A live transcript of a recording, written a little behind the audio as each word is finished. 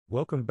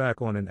Welcome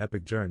back on an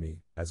epic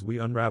journey, as we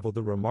unravel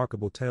the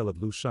remarkable tale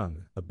of Lu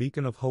Sheng, a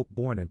beacon of hope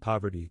born in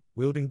poverty,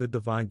 wielding the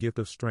divine gift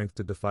of strength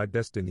to defy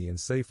destiny and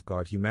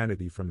safeguard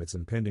humanity from its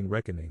impending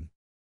reckoning.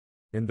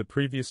 In the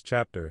previous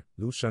chapter,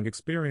 Lu Sheng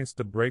experienced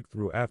a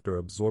breakthrough after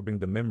absorbing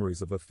the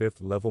memories of a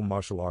fifth-level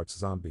martial arts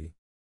zombie.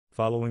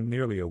 Following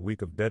nearly a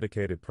week of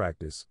dedicated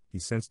practice, he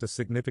sensed a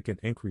significant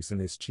increase in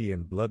his chi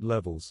and blood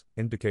levels,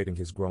 indicating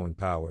his growing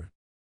power.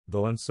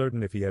 Though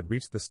uncertain if he had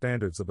reached the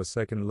standards of a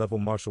second-level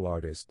martial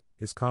artist,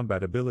 his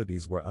combat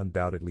abilities were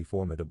undoubtedly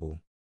formidable.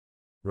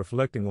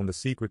 Reflecting on the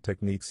secret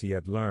techniques he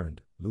had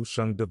learned, Lu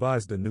Sheng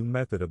devised a new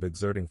method of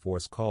exerting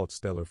force called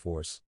stellar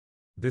force.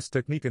 This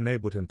technique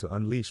enabled him to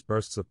unleash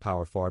bursts of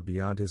power far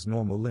beyond his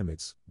normal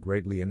limits,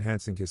 greatly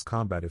enhancing his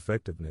combat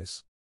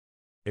effectiveness.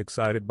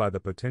 Excited by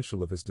the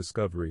potential of his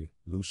discovery,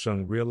 Lu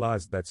Sheng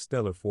realized that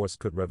stellar force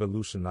could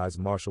revolutionize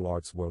martial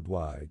arts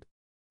worldwide.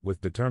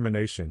 With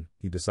determination,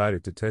 he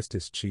decided to test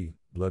his chi,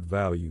 blood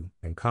value,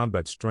 and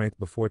combat strength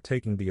before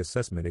taking the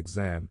assessment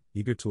exam,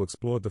 eager to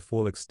explore the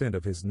full extent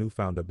of his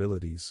newfound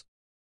abilities.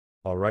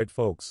 Alright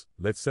folks,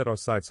 let's set our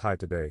sights high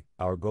today.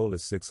 Our goal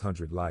is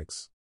 600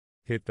 likes.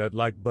 Hit that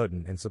like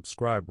button and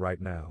subscribe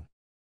right now.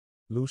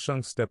 Lu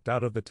Sheng stepped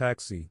out of the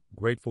taxi,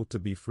 grateful to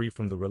be free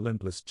from the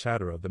relentless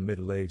chatter of the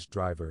middle-aged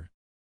driver.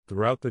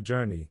 Throughout the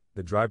journey,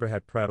 the driver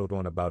had prattled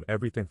on about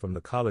everything from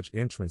the college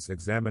entrance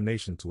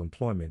examination to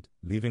employment,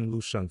 leaving Lu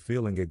Sheng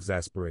feeling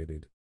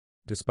exasperated.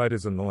 Despite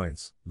his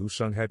annoyance, Lu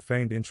Sheng had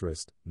feigned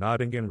interest,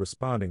 nodding and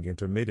responding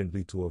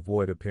intermittently to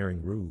avoid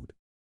appearing rude.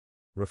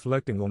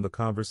 Reflecting on the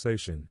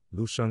conversation,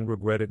 Lu Sheng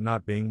regretted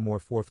not being more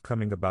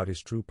forthcoming about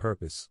his true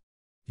purpose.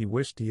 He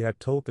wished he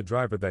had told the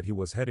driver that he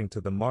was heading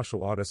to the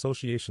Martial Art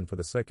Association for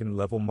the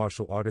second-level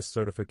martial artist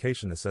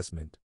certification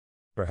assessment.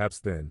 Perhaps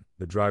then,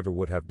 the driver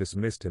would have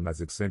dismissed him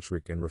as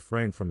eccentric and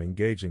refrained from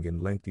engaging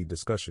in lengthy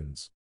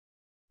discussions.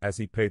 As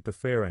he paid the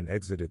fare and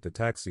exited the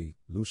taxi,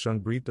 Lu Sheng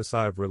breathed a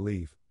sigh of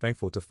relief,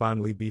 thankful to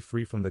finally be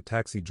free from the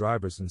taxi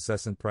driver's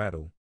incessant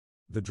prattle.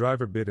 The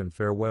driver bid him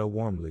farewell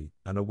warmly,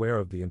 unaware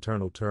of the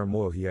internal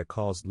turmoil he had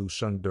caused Lu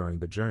Sheng during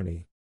the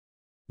journey.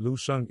 Lu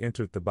Sheng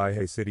entered the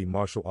Baihei City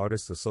Martial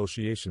Artists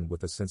Association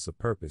with a sense of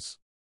purpose.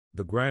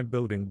 The grand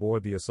building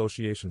bore the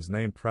association's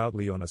name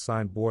proudly on a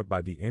signboard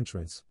by the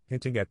entrance,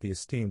 hinting at the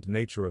esteemed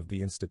nature of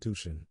the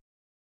institution.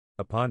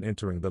 Upon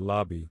entering the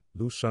lobby,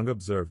 Lu Sheng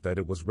observed that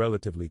it was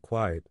relatively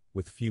quiet,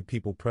 with few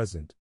people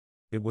present.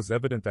 It was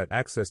evident that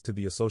access to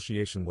the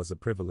association was a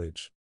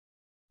privilege.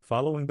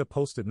 Following the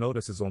posted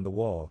notices on the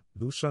wall,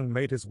 Lu Sheng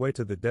made his way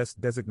to the desk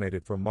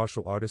designated for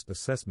martial artist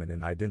assessment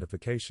and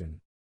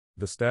identification.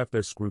 The staff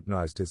there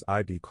scrutinized his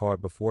ID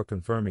card before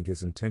confirming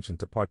his intention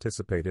to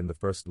participate in the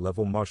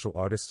first-level martial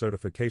artist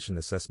certification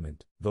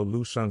assessment. Though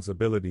Lu Sheng's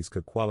abilities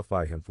could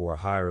qualify him for a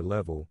higher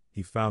level,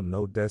 he found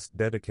no desk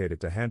dedicated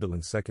to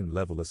handling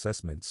second-level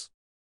assessments.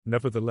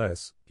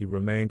 Nevertheless, he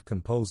remained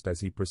composed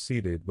as he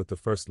proceeded with the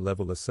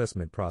first-level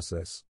assessment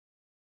process.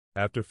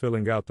 After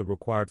filling out the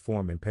required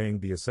form and paying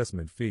the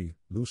assessment fee,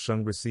 Lu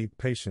Sheng received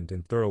patient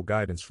and thorough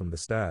guidance from the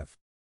staff.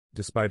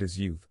 Despite his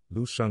youth,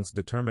 Lu Sheng's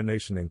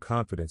determination and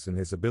confidence in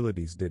his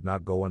abilities did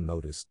not go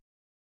unnoticed.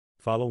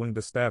 Following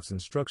the staff's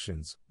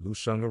instructions, Lu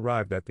Sheng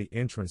arrived at the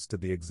entrance to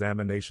the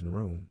examination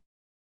room.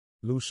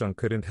 Lu Sheng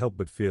couldn't help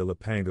but feel a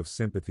pang of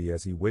sympathy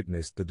as he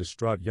witnessed the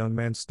distraught young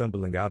man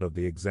stumbling out of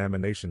the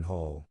examination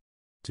hall.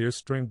 Tears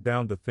streamed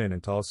down the thin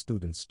and tall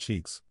student's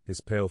cheeks,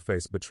 his pale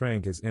face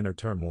betraying his inner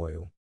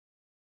turmoil.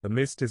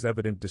 Amidst his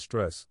evident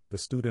distress, the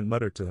student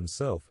muttered to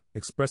himself,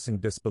 expressing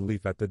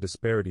disbelief at the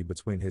disparity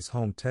between his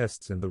home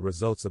tests and the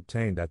results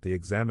obtained at the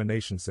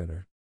examination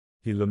center.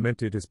 He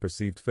lamented his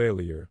perceived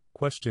failure,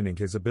 questioning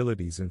his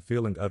abilities and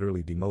feeling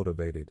utterly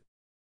demotivated.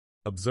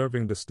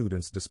 Observing the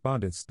student's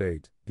despondent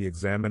state, the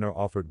examiner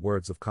offered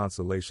words of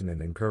consolation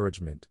and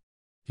encouragement.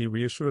 He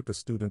reassured the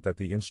student that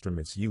the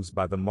instruments used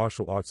by the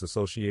Martial Arts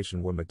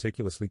Association were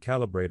meticulously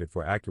calibrated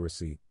for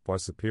accuracy, far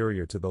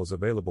superior to those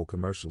available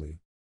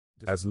commercially.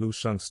 As Lu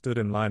Sheng stood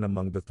in line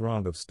among the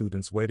throng of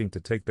students waiting to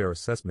take their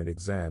assessment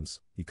exams,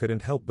 he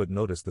couldn't help but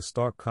notice the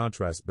stark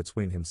contrast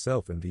between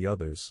himself and the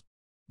others.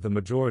 The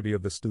majority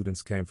of the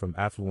students came from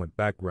affluent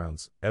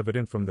backgrounds,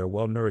 evident from their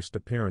well-nourished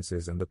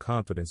appearances and the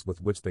confidence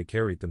with which they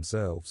carried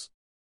themselves.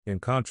 In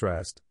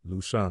contrast,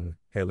 Lu Sheng,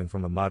 hailing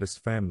from a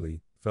modest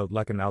family, felt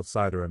like an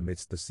outsider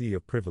amidst the sea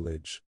of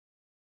privilege.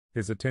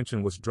 His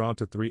attention was drawn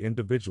to three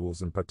individuals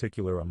in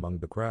particular among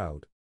the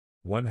crowd.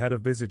 One had a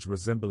visage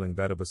resembling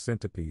that of a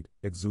centipede,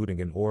 exuding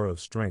an aura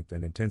of strength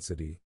and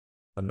intensity.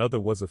 Another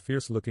was a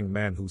fierce-looking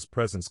man whose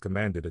presence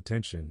commanded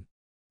attention.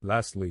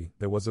 Lastly,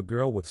 there was a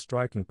girl with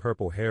striking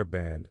purple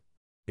hairband.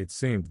 It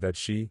seemed that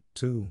she,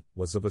 too,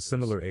 was of a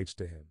similar age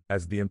to him.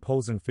 As the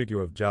imposing figure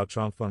of Zhao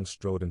Chongfeng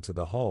strode into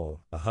the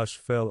hall, a hush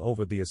fell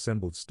over the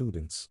assembled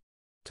students.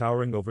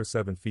 Towering over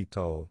 7 feet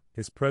tall,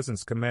 his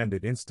presence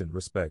commanded instant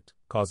respect,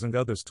 causing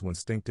others to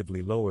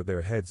instinctively lower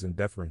their heads in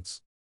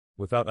deference.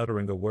 Without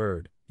uttering a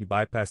word, he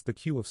bypassed the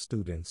queue of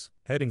students,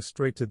 heading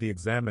straight to the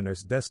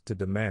examiner's desk to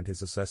demand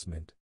his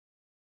assessment.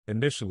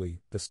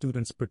 Initially, the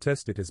students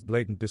protested his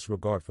blatant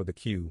disregard for the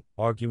cue,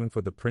 arguing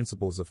for the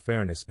principles of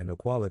fairness and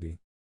equality.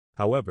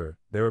 However,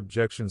 their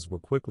objections were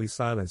quickly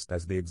silenced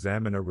as the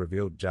examiner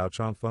revealed Zhao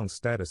Changfeng's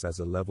status as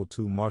a Level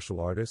 2 martial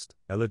artist,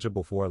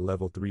 eligible for a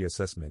Level 3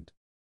 assessment.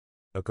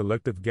 A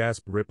collective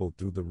gasp rippled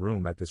through the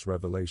room at this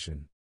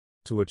revelation.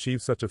 To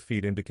achieve such a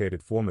feat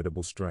indicated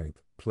formidable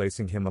strength,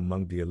 placing him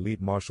among the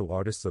elite martial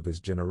artists of his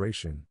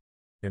generation.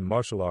 In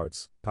martial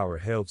arts, power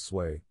held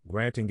sway,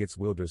 granting its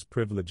wielders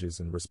privileges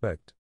and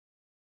respect.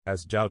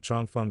 As Zhao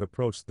Changfeng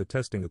approached the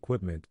testing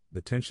equipment,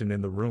 the tension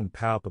in the room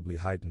palpably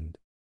heightened.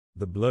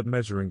 The blood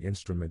measuring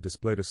instrument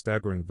displayed a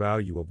staggering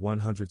value of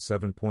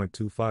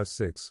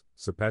 107.256,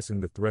 surpassing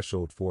the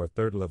threshold for a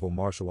third-level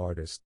martial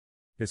artist.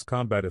 His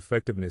combat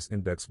effectiveness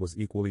index was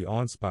equally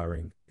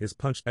awe-inspiring, his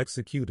punch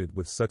executed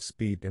with such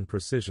speed and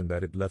precision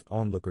that it left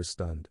onlookers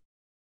stunned.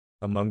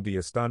 Among the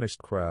astonished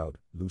crowd,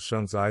 Lu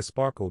Sheng's eyes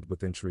sparkled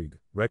with intrigue,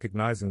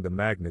 recognizing the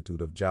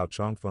magnitude of Zhao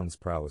Changfeng's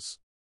prowess.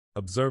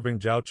 Observing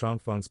Zhao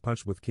Changfeng's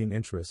punch with keen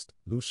interest,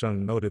 Lu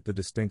Sheng noted the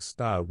distinct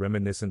style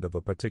reminiscent of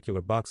a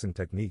particular boxing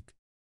technique.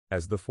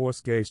 As the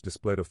force gauge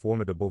displayed a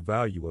formidable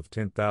value of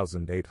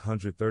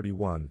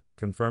 10,831,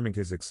 confirming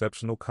his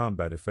exceptional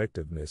combat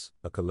effectiveness,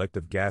 a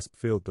collective gasp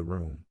filled the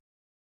room.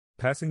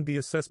 Passing the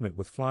assessment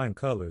with flying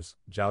colors,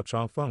 Zhao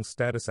Changfeng's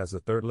status as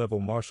a third-level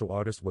martial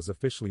artist was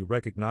officially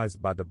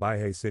recognized by the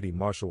Baihei City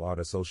Martial Art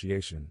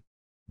Association.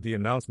 The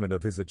announcement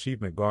of his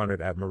achievement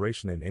garnered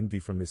admiration and envy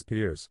from his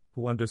peers,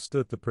 who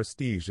understood the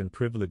prestige and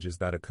privileges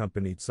that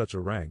accompanied such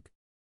a rank.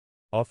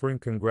 Offering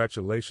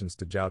congratulations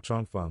to Zhao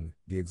Changfeng,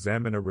 the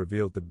examiner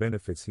revealed the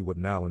benefits he would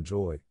now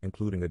enjoy,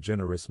 including a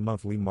generous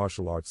monthly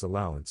martial arts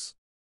allowance.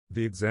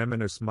 The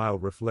examiner's smile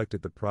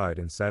reflected the pride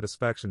and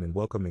satisfaction in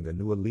welcoming a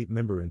new elite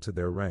member into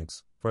their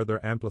ranks,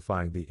 further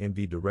amplifying the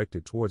envy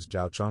directed towards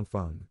Zhao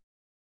Changfeng.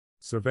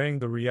 Surveying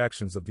the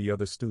reactions of the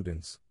other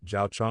students,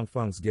 Zhao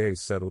Changfeng's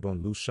gaze settled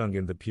on Lu Sheng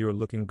and the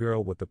pure-looking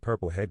girl with the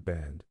purple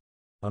headband.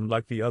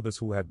 Unlike the others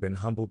who had been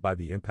humbled by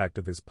the impact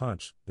of his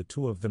punch, the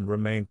two of them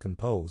remained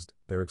composed,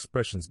 their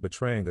expressions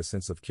betraying a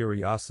sense of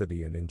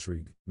curiosity and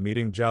intrigue.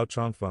 Meeting Zhao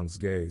Changfeng's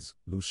gaze,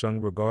 Lu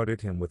Sheng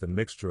regarded him with a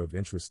mixture of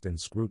interest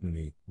and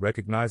scrutiny,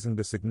 recognizing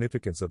the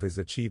significance of his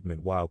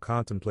achievement while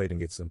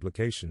contemplating its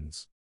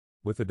implications.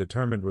 With a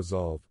determined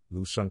resolve,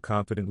 Lu Sheng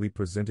confidently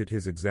presented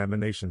his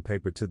examination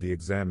paper to the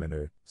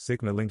examiner,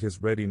 signaling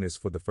his readiness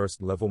for the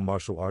first-level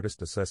martial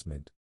artist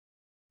assessment.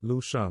 Lu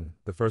Sheng,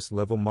 the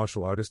first-level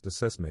martial artist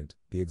assessment,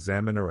 the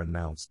examiner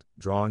announced,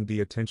 drawing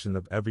the attention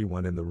of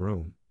everyone in the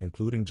room,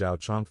 including Zhao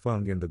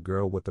Changfeng and the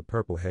girl with the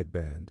purple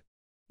headband.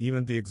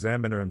 Even the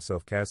examiner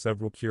himself cast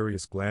several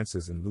curious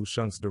glances in Lu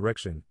Sheng's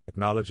direction,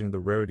 acknowledging the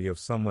rarity of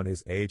someone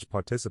his age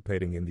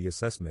participating in the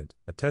assessment,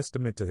 a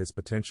testament to his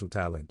potential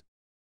talent.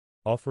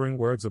 Offering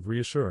words of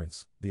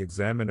reassurance, the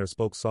examiner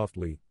spoke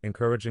softly,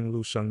 encouraging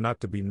Lu Sheng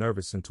not to be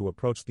nervous and to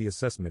approach the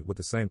assessment with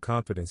the same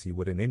confidence he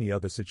would in any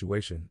other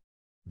situation.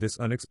 This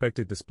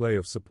unexpected display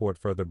of support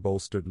further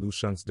bolstered Lu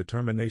Sheng's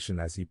determination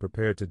as he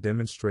prepared to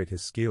demonstrate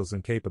his skills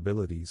and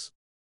capabilities.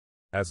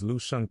 As Lu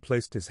Sheng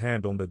placed his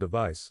hand on the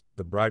device,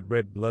 the bright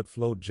red blood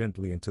flowed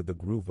gently into the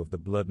groove of the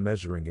blood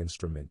measuring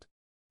instrument.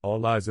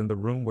 All eyes in the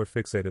room were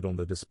fixated on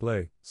the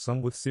display,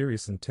 some with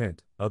serious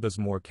intent, others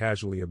more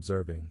casually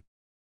observing.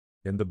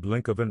 In the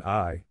blink of an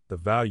eye, the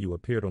value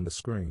appeared on the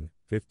screen,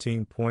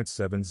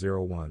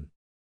 15.701.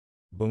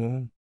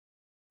 Boom!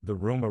 The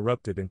room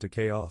erupted into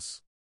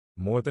chaos.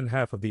 More than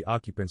half of the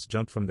occupants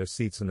jumped from their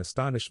seats in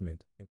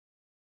astonishment.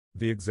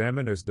 The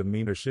examiner's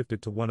demeanor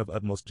shifted to one of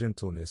utmost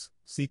gentleness,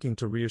 seeking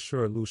to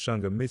reassure Lu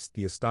Sheng amidst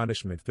the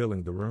astonishment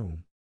filling the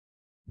room.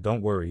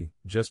 "Don't worry,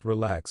 just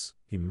relax,"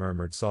 he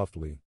murmured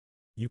softly.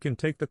 "You can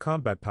take the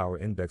combat power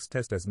index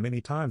test as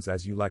many times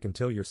as you like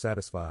until you're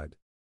satisfied."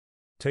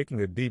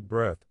 Taking a deep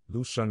breath,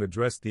 Lu Sheng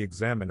addressed the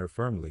examiner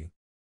firmly.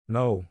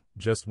 "No,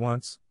 just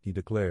once," he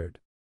declared.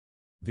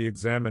 The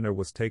examiner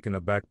was taken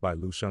aback by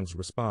Lu Sheng's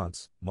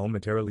response,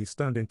 momentarily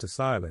stunned into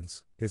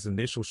silence, his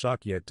initial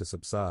shock yet to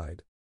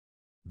subside.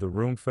 The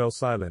room fell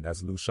silent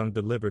as Lu Sheng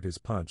delivered his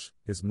punch,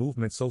 his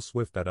movement so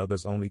swift that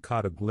others only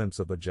caught a glimpse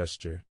of a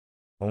gesture.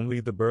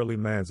 Only the burly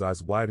man's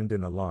eyes widened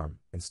in alarm,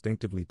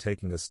 instinctively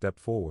taking a step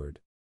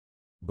forward.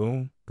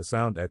 Boom! The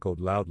sound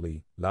echoed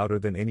loudly, louder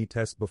than any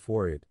test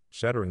before it,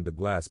 shattering the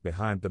glass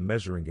behind the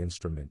measuring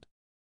instrument.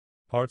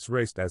 Hearts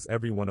raced as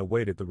everyone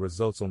awaited the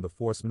results on the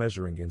force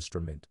measuring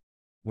instrument.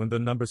 When the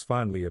numbers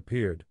finally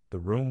appeared, the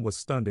room was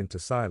stunned into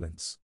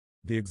silence.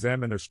 The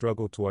examiner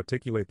struggled to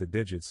articulate the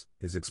digits,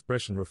 his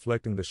expression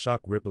reflecting the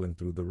shock rippling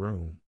through the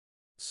room.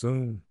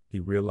 Soon, he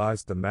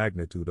realized the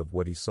magnitude of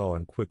what he saw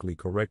and quickly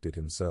corrected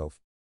himself.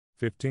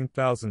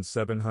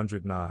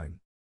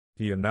 15,709.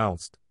 He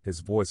announced,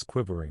 his voice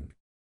quivering.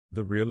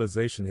 The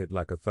realization hit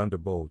like a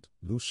thunderbolt.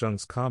 Lu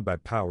Sheng's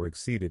combat power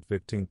exceeded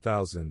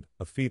 15,000,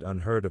 a feat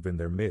unheard of in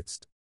their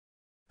midst.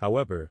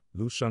 However,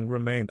 Lu Sheng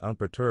remained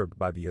unperturbed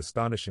by the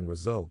astonishing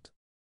result.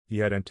 He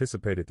had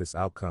anticipated this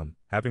outcome,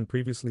 having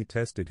previously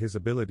tested his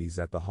abilities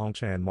at the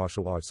Hongchan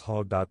Martial Arts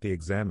Hall. The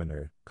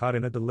examiner, caught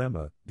in a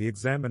dilemma, the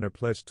examiner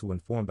pledged to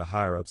inform the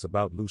higher-ups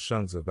about Lu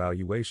Sheng's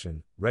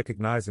evaluation,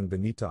 recognizing the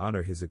need to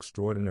honor his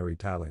extraordinary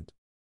talent.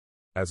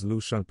 As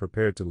Lu Sheng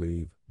prepared to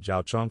leave,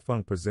 Zhao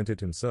Chongfeng presented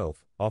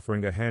himself,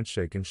 offering a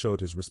handshake and showed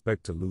his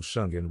respect to Lu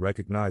Sheng and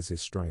recognized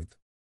his strength.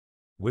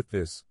 With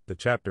this, the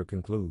chapter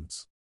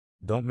concludes.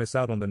 Don't miss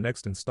out on the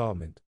next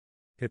installment.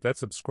 Hit that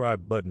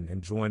subscribe button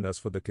and join us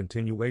for the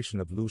continuation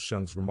of Lu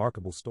Sheng's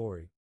remarkable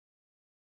story.